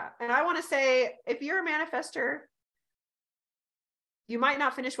 Yeah. And I want to say, if you're a manifestor, you might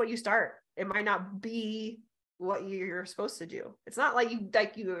not finish what you start. It might not be what you're supposed to do. It's not like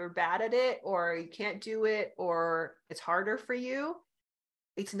you're bad at it, or you can't do it, or it's harder for you.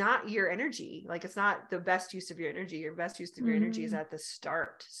 It's not your energy. Like, it's not the best use of your energy. Your best use of your energy is at the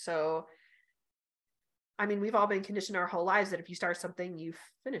start. So, I mean, we've all been conditioned our whole lives that if you start something, you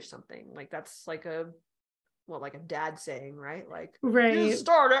finish something. Like, that's like a dad saying, right? Like, you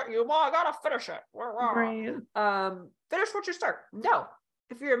start it, you gotta finish it. Right. Finish what you start. No.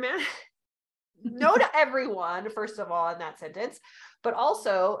 If you're a man, no to everyone, first of all, in that sentence, but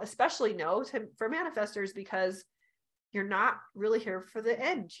also especially no for manifestors, because you're not really here for the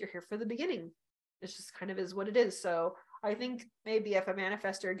end. You're here for the beginning. It's just kind of is what it is. So I think maybe if a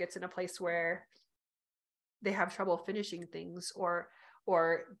manifestor gets in a place where they have trouble finishing things or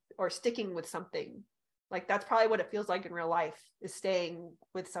sticking with something, like, that's probably what it feels like in real life, is staying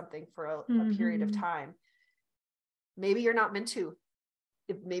with something for a period of time. Maybe you're not meant to.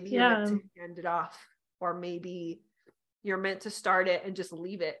 Maybe you're meant to end it off, or maybe you're meant to start it and just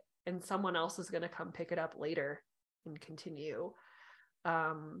leave it, and someone else is going to come pick it up later and continue.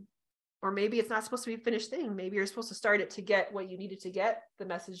 Or maybe it's not supposed to be a finished thing. Maybe you're supposed to start it to get what you needed to get, the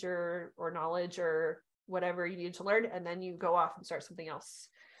message or knowledge or whatever you needed to learn, and then you go off and start something else.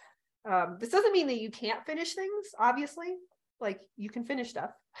 This doesn't mean that you can't finish things, obviously. Like, you can finish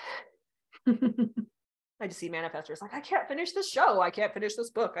stuff. I just see manifestors like, I can't finish this show. I can't finish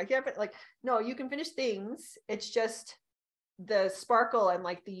this book. I can't, like, no, you can finish things. It's just the sparkle and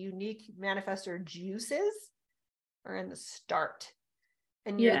like the unique manifestor juices are in the start.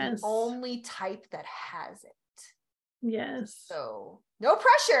 And you're the only type that has it. Yes. So no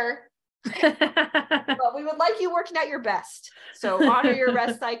pressure, but we would like you working at your best. So honor your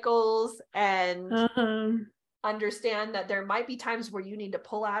rest cycles and understand that there might be times where you need to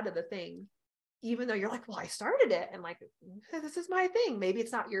pull out of the thing, even though you're like, well, I started it, and like, this is my thing. Maybe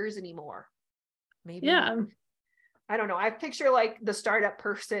it's not yours anymore. Maybe, I don't know. I picture like the startup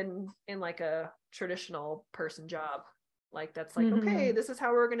person in like a traditional person job. Like, that's like, okay, this is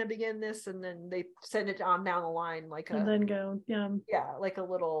how we're going to begin this. And then they send it on down the line, like and then go. Like a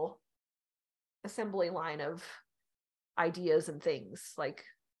little assembly line of ideas and things. Like,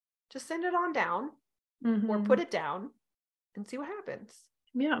 just send it on down or put it down and see what happens.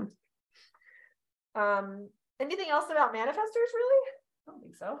 Yeah. Anything else about manifestors, really? I don't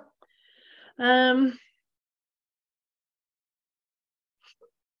think so.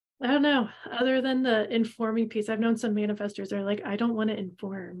 I don't know. Other than the informing piece, I've known some manifestors are like, I don't want to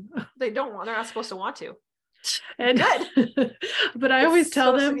inform. They're not supposed to want to. And good. But I always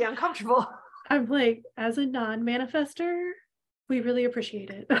tell them to be uncomfortable. I'm like, as a non-manifester, we really appreciate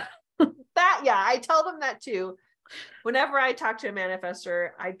it. I tell them that too. Whenever I talk to a manifester,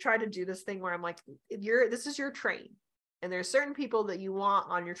 I try to do this thing where I'm like, this is your train. And there's certain people that you want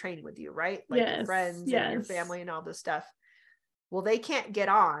on your train with you, right? Like your friends and your family and all this stuff. Well, they can't get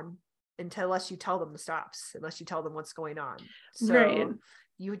on unless you tell them the stops, unless you tell them what's going on. So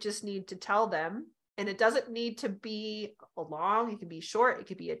you just need to tell them, and it doesn't need to be long. It can be short. It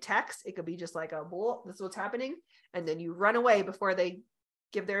could be a text. It could be just like this is what's happening. And then you run away before they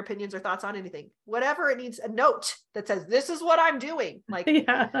give their opinions or thoughts on anything. Whatever it needs, a note that says, this is what I'm doing. Like,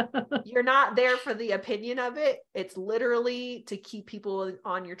 you're not there for the opinion of it. It's literally to keep people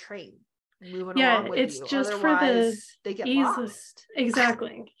on your train, moving along with it's you. just Otherwise, for they get ease. Lost.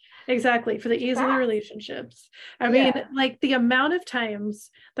 Exactly. For the ease of the relationships. I mean, like the amount of times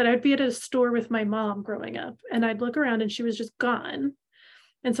that I'd be at a store with my mom growing up and I'd look around and she was just gone.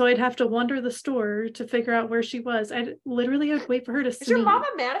 And so I'd have to wander the store to figure out where she was. I'd wait for her to sneeze. Is your mom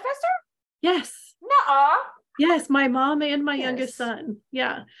a manifestor? Yes. Nuh-uh. Yes, my mom and my youngest son.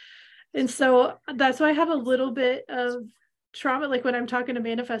 Yeah. And so that's why I have a little bit of trauma. Like when I'm talking to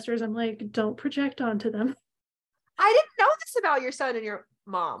manifestors, I'm like, don't project onto them. I didn't know this about your son and your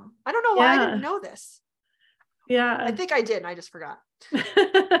mom. I don't know why I didn't know this. Yeah. I think I did, and I just forgot.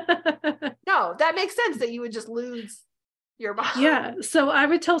 No, that makes sense that you would just lose your mom. Yeah. So I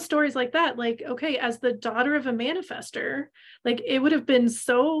would tell stories like that, like, okay, as the daughter of a manifester, like it would have been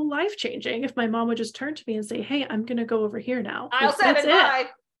so life-changing if my mom would just turn to me and say, hey, I'm going to go over here now. I'll say bye.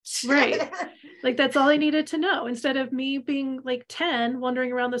 Right. Like that's all I needed to know. Instead of me being like 10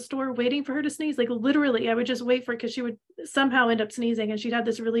 wandering around the store waiting for her to sneeze, like literally I would just wait for it because she would somehow end up sneezing and she'd have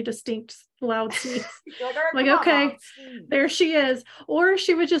this really distinct loud sneeze. Like okay, there she is. Or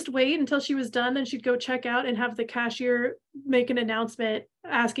she would just wait until she was done, then she'd go check out and have the cashier make an announcement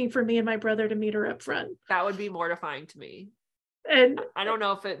asking for me and my brother to meet her up front. That would be mortifying to me. And I don't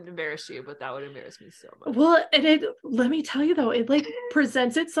know if it embarrassed you, but that would embarrass me so much. Well, and let me tell you though, it like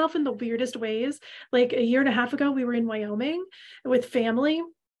presents itself in the weirdest ways. Like a year and a half ago, we were in Wyoming with family,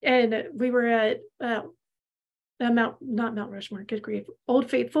 and we were at not Mount Rushmore, good grief, Old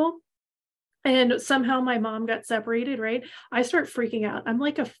Faithful. And somehow my mom got separated, right? I start freaking out. I'm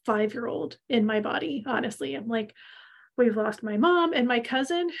like a 5-year-old in my body, honestly. I'm like, we've lost my mom, and my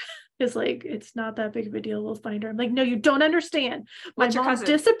cousin is like, it's not that big of a deal. We'll find her. I'm like, no, you don't understand. My mom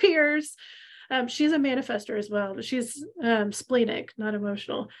disappears. She's a manifester as well, but she's splenic, not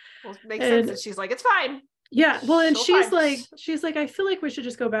emotional. Well, it makes sense that she's like, it's fine. Yeah. Well, and she's like, I feel like we should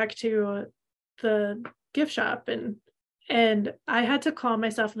just go back to the gift shop. And I had to calm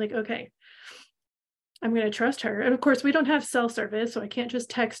myself. I'm like, okay, I'm going to trust her. And of course, we don't have cell service, so I can't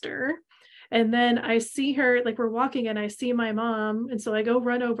just text her. And then I see her, like we're walking and I see my mom. And so I go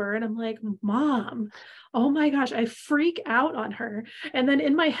run over and I'm like, Mom, oh my gosh, I freak out on her. And then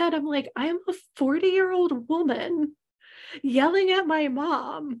in my head, I'm like, I am a 40-year-old woman yelling at my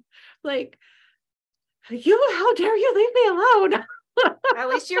mom. Like, how dare you leave me alone? At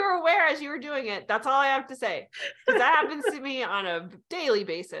least you were aware as you were doing it. That's all I have to say. Because that happens to me on a daily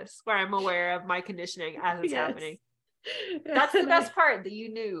basis where I'm aware of my conditioning as it's happening. That's the best part, that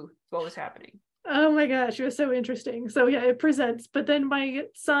you knew what was happening. Oh my gosh, it was so interesting. So yeah, it presents, but then my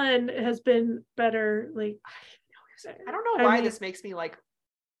son has been better. Like, I don't know why this makes me like,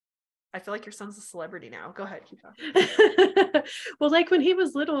 I feel like your son's a celebrity now. Go ahead, keep talking. Well, like when he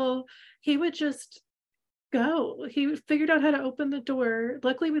was little, he would just go. He figured out how to open the door.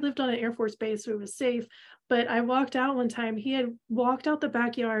 Luckily, we lived on an Air Force base, so it was safe. But I walked out one time. He had walked out the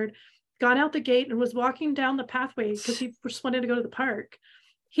backyard, gone out the gate, and was walking down the pathway because he just wanted to go to the park.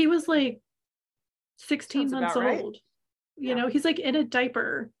 He was like 16 months old. Right. You know, he's like in a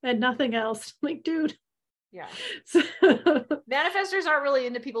diaper and nothing else. Like, dude. Yeah. So manifestors aren't really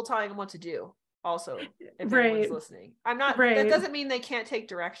into people telling them what to do. Also, if anyone's listening, I'm not. That doesn't mean they can't take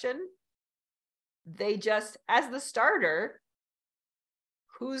direction. They just, as the starter,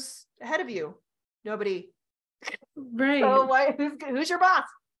 who's ahead of you? Nobody. Right. So who's your boss?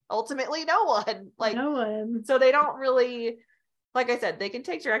 Ultimately, no one. Like no one. So they don't really. Like I said, they can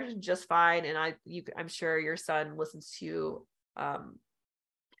take direction just fine, and I'm sure your son listens to you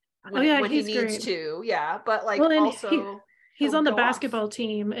when he needs to. Yeah, but like also he's on the go off. basketball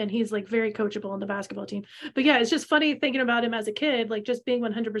team, and he's like very coachable on the basketball team. But yeah, it's just funny thinking about him as a kid, like just being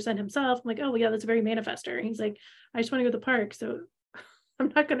 100% himself. I'm like, oh yeah, that's a very manifester. He's like, I just want to go to the park, so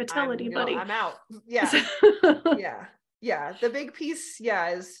I'm not going to tell anybody. I'm out. Yeah. Yeah. The big piece,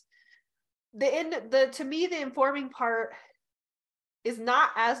 is to me, the informing part is not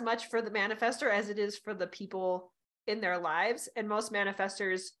as much for the manifester as it is for the people in their lives. And most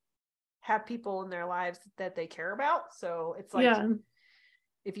manifestors have people in their lives that they care about. So it's like,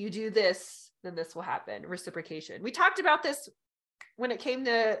 if you do this, then this will happen. Reciprocation. We talked about this when it came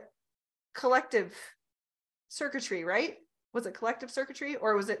to collective circuitry, right? Was it collective circuitry,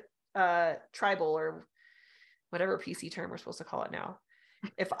 or was it tribal, or whatever PC term we're supposed to call it now?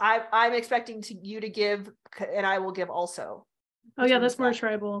 If I'm expecting you to give, and I will give also. Oh yeah, that's more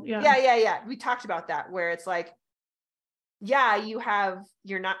tribal. Yeah. We talked about that, where it's like,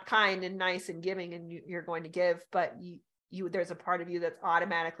 you're not kind and nice and giving, and you're going to give, but you there's a part of you that's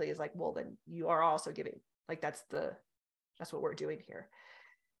automatically is like, well, then you are also giving. Like that's what we're doing here.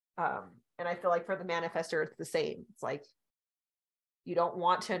 And I feel like for the manifester, it's the same. It's like, you don't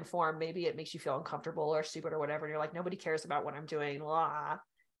want to inform. Maybe it makes you feel uncomfortable or stupid or whatever. And you're like, nobody cares about what I'm doing. Blah.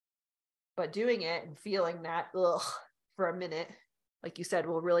 But doing it and feeling that for a minute, like you said,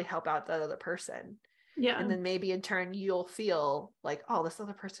 will really help out the other person. Yeah. And then maybe in turn, you'll feel like, oh, this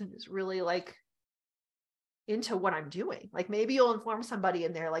other person is really like into what I'm doing. Like maybe you'll inform somebody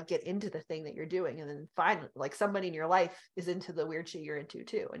and they're like, get into the thing that you're doing. And then finally, like somebody in your life is into the weird shit you're into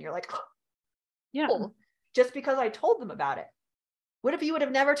too. And you're like, yeah, cool. Just because I told them about it. What if you would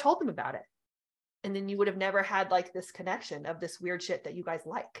have never told them about it? And then you would have never had like this connection of this weird shit that you guys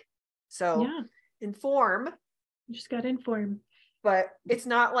like. So inform. You just got to inform. But it's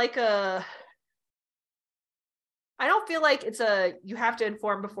not like I don't feel like it's you have to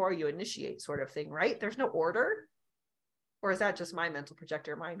inform before you initiate sort of thing, right? There's no order. Or is that just my mental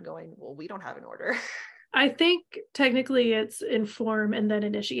projector mind going, well, we don't have an order? I think technically it's inform and then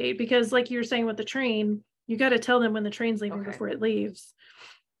initiate, because like you were saying with the train, you got to tell them when the train's leaving before it leaves.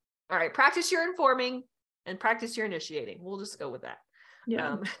 All right. Practice your informing and practice your initiating. We'll just go with that.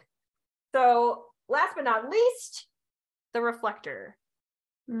 Yeah. So last but not least, the reflector.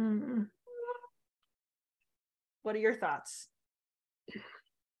 What are your thoughts?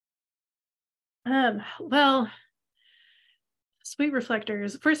 Well, sweet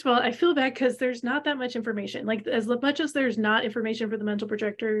reflectors. First of all, I feel bad because there's not that much information. Like as much as there's not information for the mental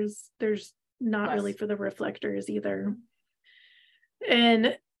projectors, there's not really for the reflectors either.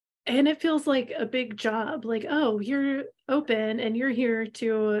 And it feels like a big job. Like, oh, you're open and you're here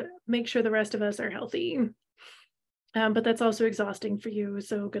to make sure the rest of us are healthy. But that's also exhausting for you.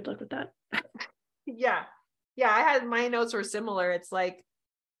 So good luck with that. Yeah. I had, my notes were similar. It's like,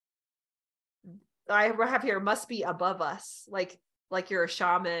 I have here, must be above us. Like you're a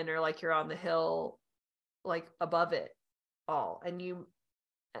shaman, or like you're on the hill, like above it all.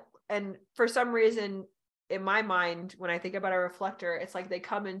 And for some reason in my mind, when I think about a reflector, it's like they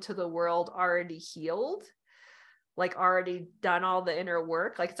come into the world already healed, like already done all the inner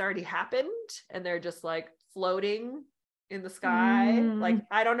work, like it's already happened, and they're just like floating in the sky. Like,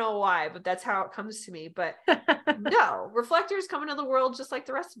 I don't know why, but that's how it comes to me. But no, reflectors come into the world just like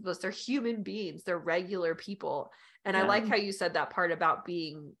the rest of us. They're human beings. They're regular people. And I like how you said that part about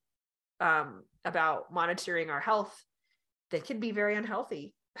being, about monitoring our health. They can be very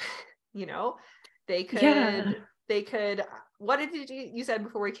unhealthy. You know, they could, what did you said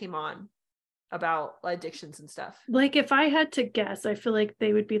before we came on about addictions and stuff? Like if I had to guess, I feel like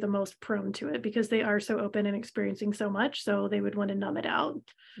they would be the most prone to it because they are so open and experiencing so much. So they would want to numb it out.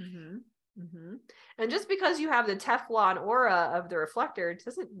 And just because you have the Teflon aura of the reflector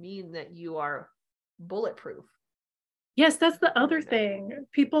doesn't mean that you are bulletproof. Yes, that's the other thing.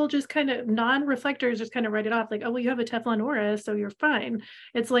 People just kind of, non-reflectors just kind of write it off like, oh, well, you have a Teflon aura, so you're fine.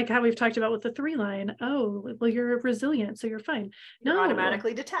 It's like how we've talked about with the 3-line. Oh, well, you're resilient, so you're fine. You're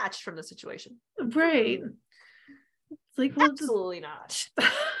automatically detached from the situation. Right. It's like, well, absolutely not.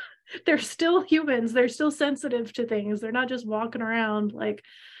 They're still humans. They're still sensitive to things. They're not just walking around like,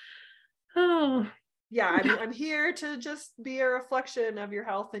 oh. Yeah, I'm here to just be a reflection of your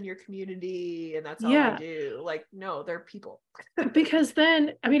health and your community, and that's all I do. Like, no, they're people. Because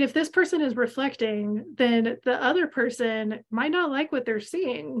then, I mean, if this person is reflecting, then the other person might not like what they're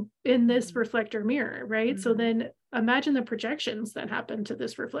seeing in this reflector mirror, right? So then imagine the projections that happen to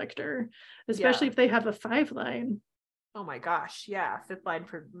this reflector, especially if they have a 5-line. Oh my gosh, yeah, 5th line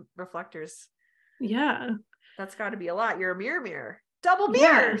for reflectors. Yeah. That's got to be a lot. You're a mirror. Double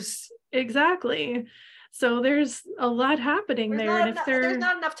mirrors. Yeah, exactly. So there's a lot happening there. There's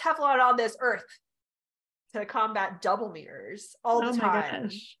not enough Teflon on this earth. to combat double mirrors all the Oh my time.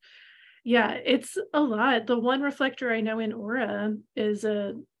 gosh. Yeah, it's a lot. The one reflector I know in Aura is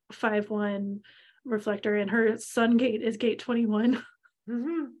a 5-1 reflector, and her sun gate is gate 21.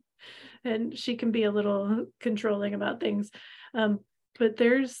 Mm-hmm. And she can be a little controlling about things. But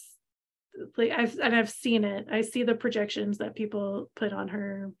there's like I've seen it. I see the projections that people put on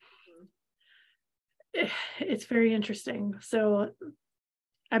her. It's very interesting. So,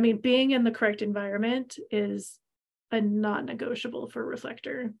 I mean, being in the correct environment is a non-negotiable for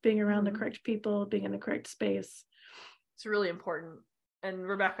reflector. Being around the correct people, being in the correct space. It's really important. And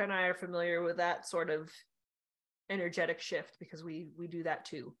Rebecca and I are familiar with that sort of energetic shift because we do that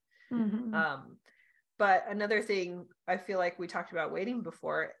too. But another thing I feel like we talked about waiting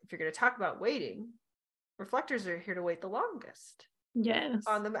before, if you're going to talk about waiting, reflectors are here to wait the longest. Yes.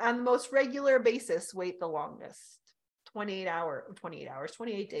 On the most regular basis, wait the longest.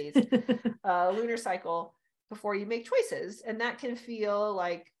 28 days, lunar cycle before you make choices. And that can feel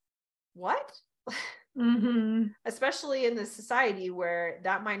like, what? Especially in this society where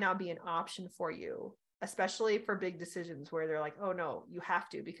that might not be an option for you, especially for big decisions where they're like, oh no, you have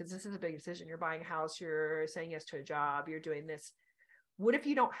to, because this is a big decision. You're buying a house, you're saying yes to a job, you're doing this. What if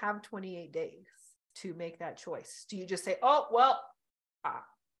you don't have 28 days to make that choice? Do you just say, oh, well,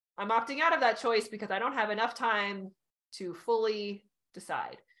 I'm opting out of that choice because I don't have enough time to fully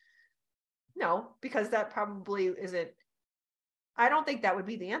decide? No, because that probably isn't, I don't think that would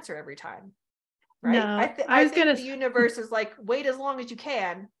be the answer every time. Right? No, I think the universe is like, wait as long as you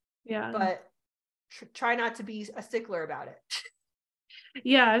can. Yeah. But try not to be a stickler about it.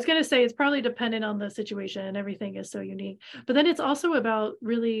 Yeah, I was going to say it's probably dependent on the situation, and everything is so unique. But then it's also about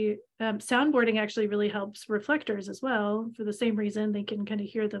really soundboarding actually really helps reflectors as well, for the same reason. They can kind of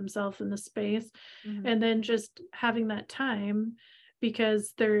hear themselves in the space. And then just having that time,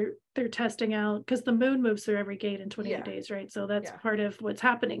 because they're testing out, because the moon moves through every gate in 28 days, right? So that's part of what's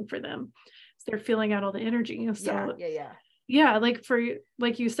happening for them. So they're feeling out all the energy. So yeah,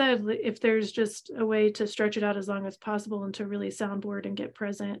 like you said, if there's just a way to stretch it out as long as possible and to really soundboard and get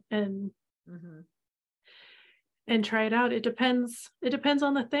present and try it out. It depends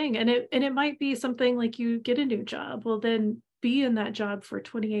on the thing. And it might be something like you get a new job. Well, then be in that job for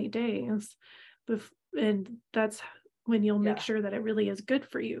 28 days. And that's when you'll make sure that it really is good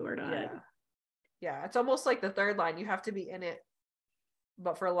for you or not. Yeah. It's almost like the third line. You have to be in it,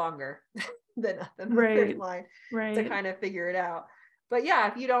 but for longer than the third line to kind of figure it out. But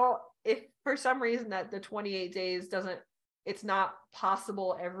yeah, if for some reason that the 28 days it's not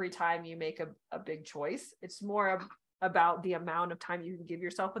possible every time you make a big choice, it's more about the amount of time you can give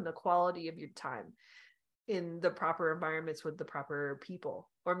yourself and the quality of your time in the proper environments with the proper people,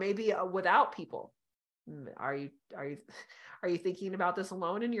 or maybe without people. Are you thinking about this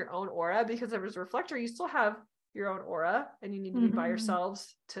alone in your own aura? Because as a reflector, you still have your own aura and you need to be by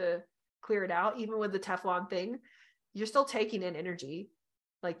yourselves to clear it out. Even with the Teflon thing, you're still taking in energy.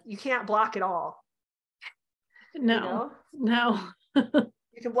 Like, you can't block it all. No.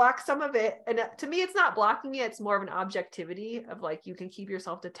 You can block some of it. And to me, it's not blocking it. It's more of an objectivity of like, you can keep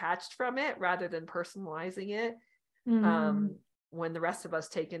yourself detached from it rather than personalizing it. When the rest of us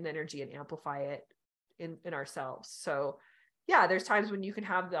take in the energy and amplify it in ourselves. So yeah, there's times when you can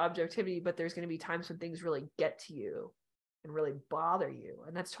have the objectivity, but there's going to be times when things really get to you and really bother you.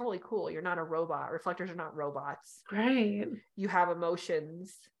 And that's totally cool. You're not a robot. Reflectors are not robots. Right. You have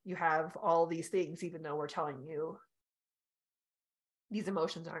emotions. You have all these things, even though we're telling you these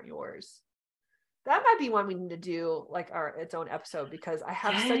emotions aren't yours. That might be one we need to do, like its own episode, because I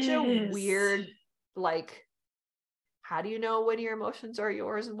have such a weird, like, how do you know when your emotions are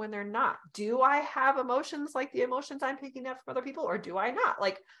yours and when they're not? Do I have emotions like the emotions I'm picking up from other people, or do I not?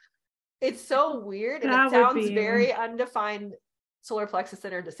 Like, it's so weird, and it sounds very undefined solar plexus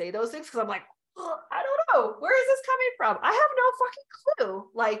center to say those things, because I'm like, I don't know, where is this coming from? I have no fucking clue.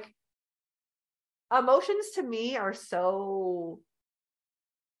 Like, emotions to me are so,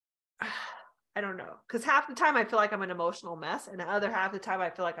 I don't know, because half the time I feel like I'm an emotional mess, and the other half the time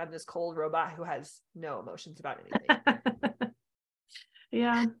I feel like I'm this cold robot who has no emotions about anything.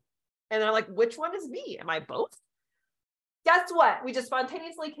 Yeah. And they're like, which one is me? Am I both? Guess what? We just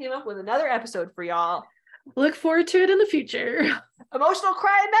spontaneously came up with another episode for y'all. Look forward to it in the future. Emotional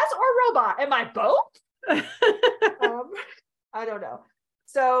crying mess or robot? Am I both? I don't know.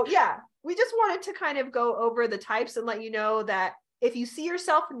 So yeah, we just wanted to kind of go over the types and let you know that if you see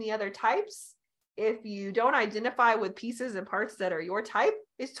yourself in the other types, if you don't identify with pieces and parts that are your type,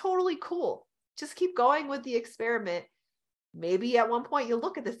 it's totally cool. Just keep going with the experiment. Maybe at one point you'll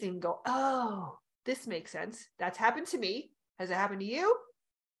look at this thing and go, oh, this makes sense. That's happened to me. Has it happened to you?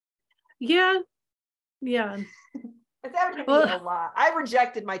 Yeah. Yeah. It's happened to me a lot. I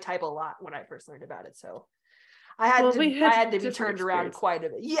rejected my type a lot when I first learned about it. So I had to be turned around quite a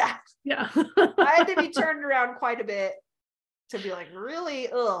bit. Yeah. Yeah. I had to be turned around quite a bit to be like, really?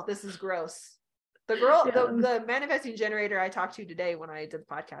 Oh, this is gross. The girl, the manifesting generator I talked to today when I did the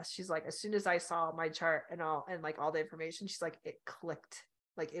podcast, she's like, as soon as I saw my chart and all the information, she's like, it clicked.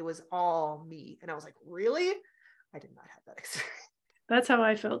 Like it was all me. And I was like, really? I did not have that experience. That's how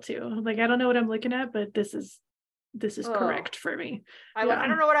I felt too. Like, I don't know what I'm looking at, but this is correct for me. I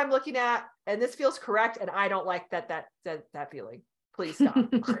don't know what I'm looking at, and this feels correct, and I don't like that feeling. Please stop.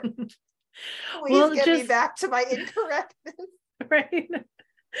 Please get me back to my incorrectness. Right.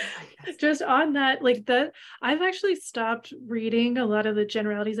 Just on that, like that, I've actually stopped reading a lot of the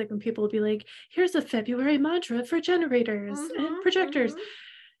generalities. Like when people will be like, here's a February mantra for generators and projectors.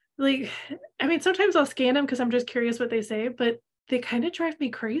 Like, I mean, sometimes I'll scan them because I'm just curious what they say, but they kind of drive me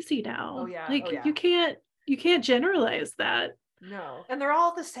crazy now. Oh yeah. Like you can't generalize that. No. And they're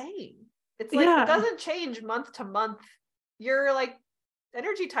all the same. It's like it doesn't change month to month. Your like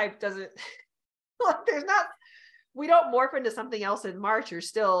energy type doesn't we don't morph into something else in March. You're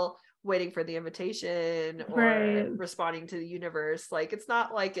still waiting for the invitation or responding to the universe. Like it's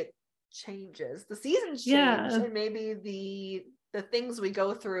not like it changes. The seasons change, and maybe the things we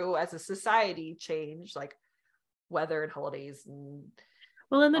go through as a society change, like weather and holidays and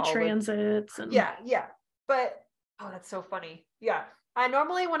the transits and but that's so funny. I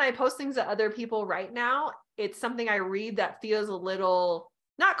normally, when I post things that other people write now, it's something I read that feels a little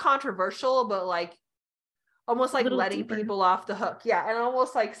not controversial, but like almost like letting people off the hook. And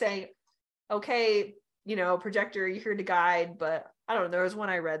almost like saying, okay, projector, you're here to guide. But I don't know, there was one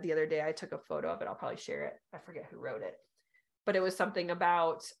I read the other day. I took a photo of it. I'll probably share it. I forget who wrote it, but it was something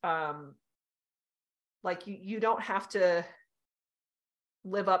about like you don't have to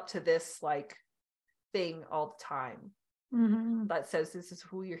live up to this like thing all the time that says this is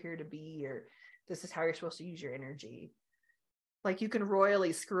who you're here to be, or this is how you're supposed to use your energy. Like you can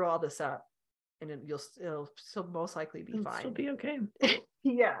royally screw all this up and it'll still most likely be fine. It'll be okay.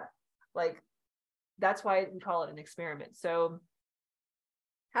 Like that's why we call it an experiment. So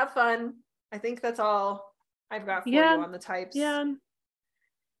have fun. I think that's all I've got for you on the types.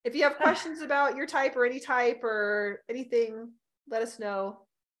 If you have questions about your type or any type or anything, let us know.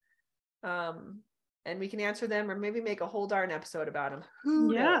 And we can answer them or maybe make a whole darn episode about them.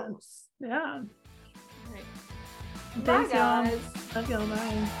 Who knows? All right. Thanks, bye, guys. Love y'all.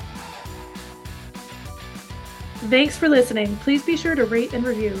 Bye. Thanks for listening. Please be sure to rate and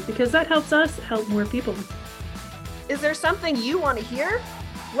review because that helps us help more people. Is there something you want to hear?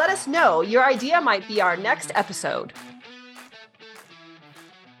 Let us know. Your idea might be our next episode.